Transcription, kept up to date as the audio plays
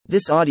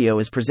This audio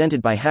is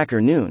presented by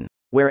Hacker Noon,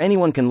 where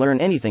anyone can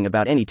learn anything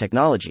about any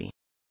technology.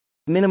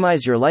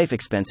 Minimize your life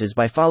expenses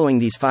by following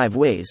these 5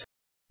 ways.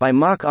 By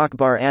Mak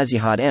Akbar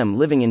Azihad M.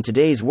 Living in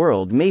today's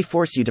world may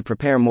force you to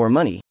prepare more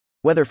money,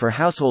 whether for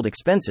household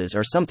expenses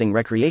or something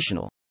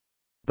recreational.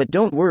 But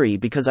don't worry,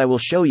 because I will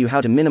show you how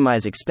to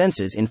minimize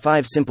expenses in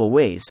 5 simple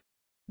ways.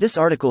 This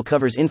article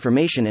covers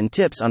information and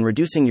tips on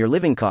reducing your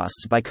living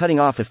costs by cutting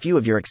off a few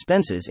of your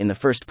expenses in the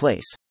first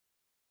place.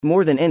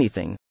 More than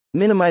anything,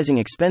 minimizing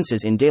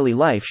expenses in daily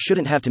life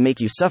shouldn't have to make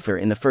you suffer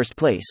in the first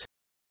place.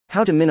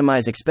 How to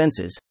minimize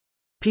expenses?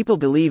 People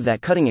believe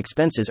that cutting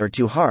expenses are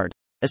too hard,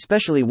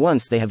 especially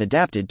once they have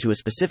adapted to a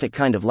specific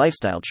kind of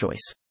lifestyle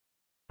choice.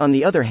 On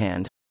the other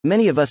hand,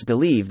 many of us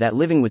believe that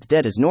living with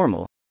debt is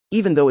normal,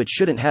 even though it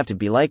shouldn't have to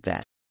be like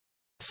that.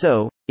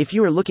 So, if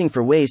you are looking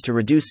for ways to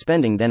reduce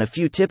spending, then a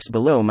few tips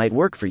below might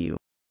work for you.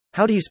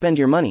 How do you spend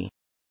your money?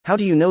 How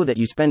do you know that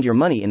you spend your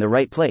money in the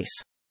right place?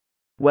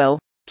 Well,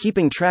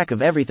 keeping track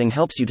of everything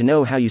helps you to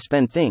know how you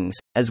spend things,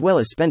 as well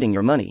as spending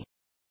your money.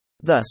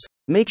 Thus,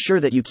 make sure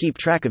that you keep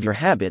track of your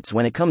habits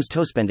when it comes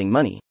to spending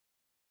money.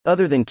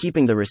 Other than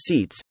keeping the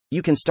receipts,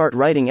 you can start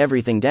writing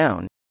everything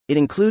down. It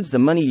includes the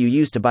money you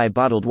use to buy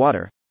bottled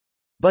water.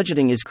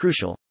 Budgeting is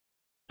crucial.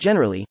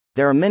 Generally,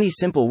 there are many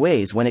simple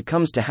ways when it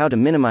comes to how to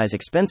minimize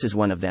expenses.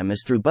 One of them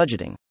is through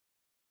budgeting.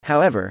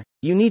 However,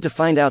 you need to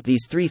find out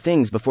these 3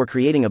 things before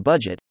creating a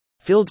budget.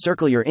 Filled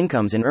circle your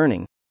incomes and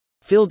earning.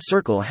 Filled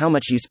circle how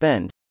much you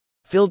spend.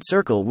 Filled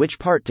circle which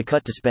part to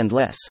cut to spend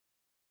less.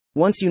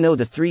 Once you know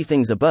the 3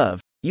 things above,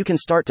 you can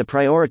start to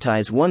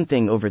prioritize one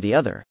thing over the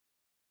other.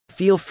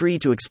 Feel free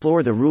to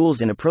explore the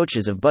rules and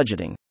approaches of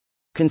budgeting.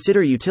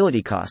 Consider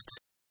utility costs.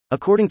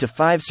 According to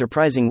 5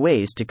 surprising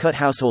ways to cut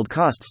household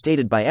costs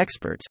stated by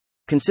experts,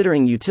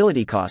 considering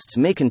utility costs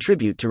may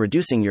contribute to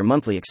reducing your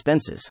monthly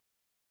expenses.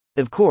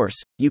 Of course,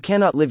 you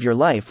cannot live your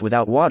life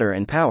without water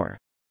and power.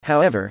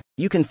 However,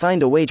 you can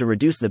find a way to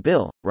reduce the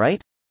bill,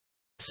 right?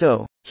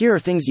 So, here are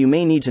things you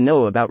may need to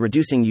know about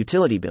reducing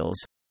utility bills.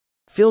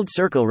 Filled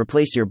circle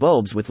replace your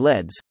bulbs with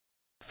LEDs.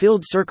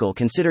 Filled circle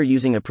consider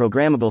using a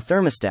programmable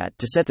thermostat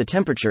to set the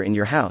temperature in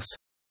your house.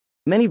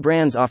 Many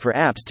brands offer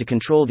apps to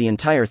control the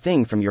entire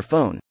thing from your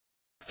phone.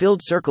 Filled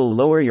circle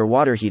lower your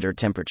water heater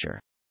temperature.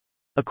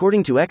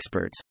 According to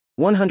experts,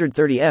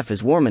 130 F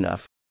is warm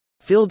enough.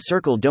 Filled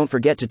circle don't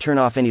forget to turn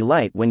off any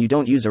light when you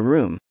don't use a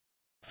room.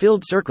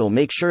 Filled circle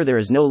make sure there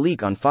is no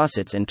leak on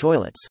faucets and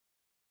toilets.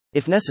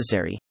 If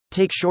necessary,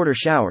 take shorter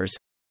showers.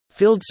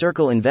 Filled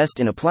circle invest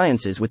in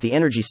appliances with the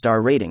Energy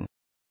Star rating.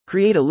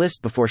 Create a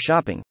list before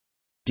shopping.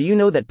 Do you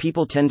know that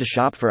people tend to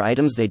shop for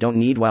items they don't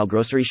need while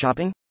grocery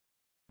shopping?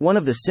 One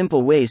of the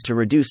simple ways to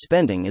reduce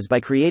spending is by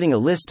creating a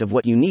list of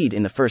what you need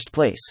in the first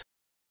place.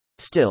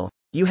 Still,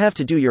 you have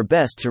to do your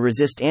best to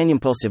resist an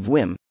impulsive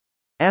whim.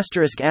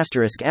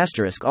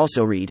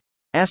 Also read.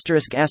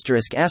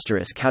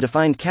 How to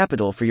find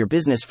capital for your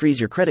business. Freeze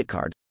your credit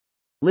card.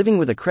 Living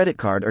with a credit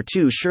card or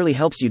 2 surely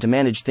helps you to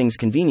manage things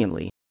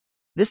conveniently.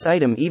 This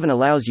item even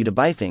allows you to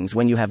buy things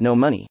when you have no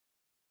money.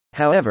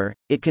 However,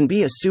 it can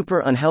be a super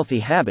unhealthy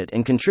habit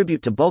and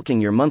contribute to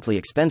bulking your monthly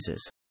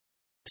expenses.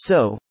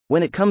 So,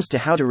 when it comes to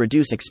how to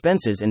reduce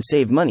expenses and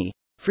save money,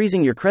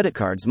 freezing your credit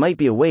cards might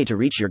be a way to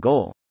reach your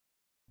goal.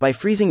 By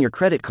freezing your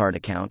credit card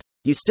account,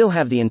 you still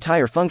have the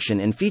entire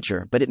function and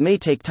feature, but it may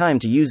take time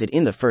to use it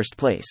in the first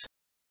place.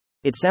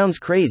 It sounds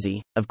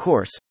crazy, of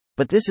course,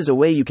 but this is a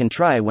way you can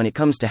try when it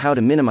comes to how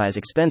to minimize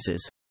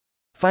expenses.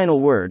 Final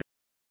word.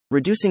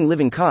 Reducing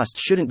living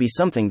costs shouldn't be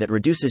something that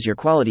reduces your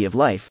quality of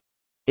life.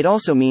 It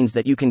also means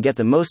that you can get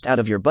the most out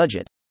of your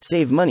budget,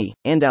 save money,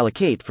 and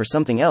allocate for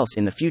something else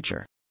in the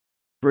future.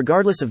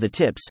 Regardless of the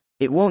tips,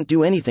 it won't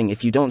do anything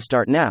if you don't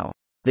start now.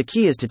 The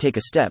key is to take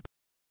a step.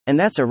 And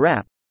that's a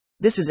wrap.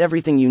 This is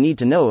everything you need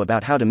to know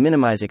about how to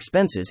minimize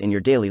expenses in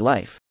your daily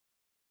life.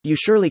 You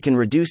surely can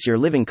reduce your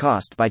living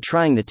cost by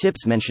trying the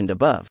tips mentioned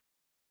above.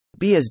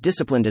 Be as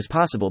disciplined as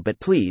possible, but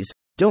please,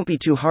 don't be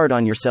too hard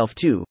on yourself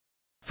too.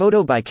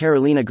 Photo by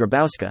Karolina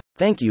Grabowska.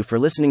 Thank you for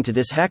listening to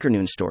this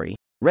HackerNoon story,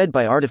 read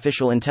by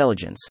Artificial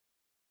Intelligence.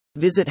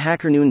 Visit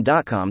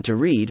hackernoon.com to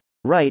read,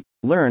 write,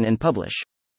 learn and publish.